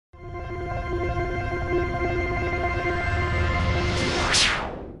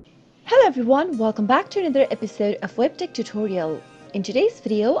Hello everyone, welcome back to another episode of Webtech Tutorial. In today's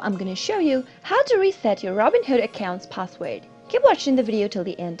video, I'm going to show you how to reset your Robinhood account's password. Keep watching the video till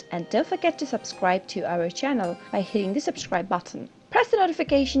the end and don't forget to subscribe to our channel by hitting the subscribe button. Press the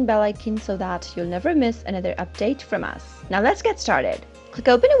notification bell icon so that you'll never miss another update from us. Now let's get started. Click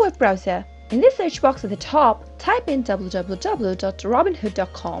open a web browser. In the search box at the top, type in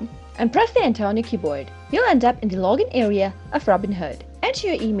www.robinhood.com and press the enter on your keyboard. You'll end up in the login area of Robinhood. Enter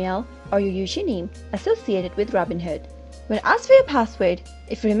your email or your username associated with Robinhood. When asked for your password,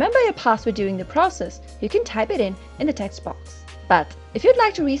 if you remember your password during the process, you can type it in the text box. But if you'd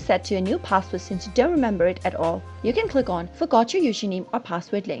like to reset to a new password since you don't remember it at all, you can click on Forgot your username or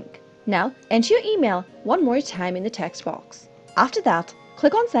password link. Now, enter your email one more time in the text box. After that,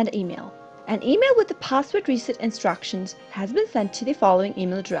 click on Send email. An email with the password reset instructions has been sent to the following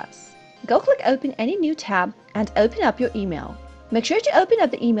email address. Go click Open any new tab and open up your email. Make sure to open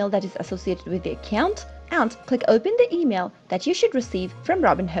up the email that is associated with the account and click Open the email that you should receive from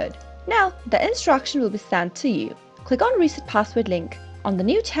Robinhood. Now, the instruction will be sent to you. Click on Reset Password link. On the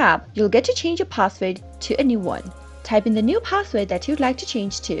new tab, you'll get to change your password to a new one. Type in the new password that you'd like to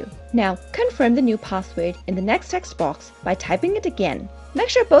change to. Now, confirm the new password in the next text box by typing it again. Make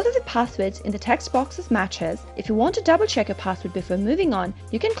sure both of the passwords in the text boxes matches. If you want to double check your password before moving on,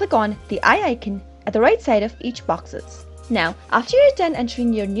 you can click on the eye icon at the right side of each boxes. Now, after you're done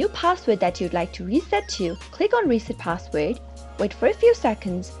entering your new password that you'd like to reset to, click on Reset Password, wait for a few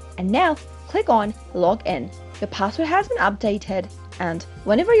seconds, and now click on Log In. Your password has been updated, and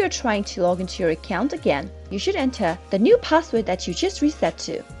whenever you're trying to log into your account again, you should enter the new password that you just reset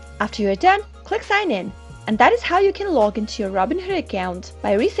to. After you're done, click Sign In. And that is how you can log into your Robinhood account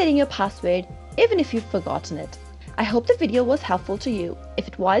by resetting your password even if you've forgotten it. I hope the video was helpful to you. If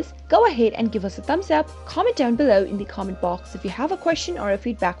it was, go ahead and give us a thumbs up, comment down below in the comment box if you have a question or a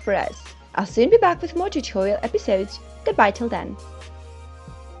feedback for us. I'll soon be back with more tutorial episodes. Goodbye till then.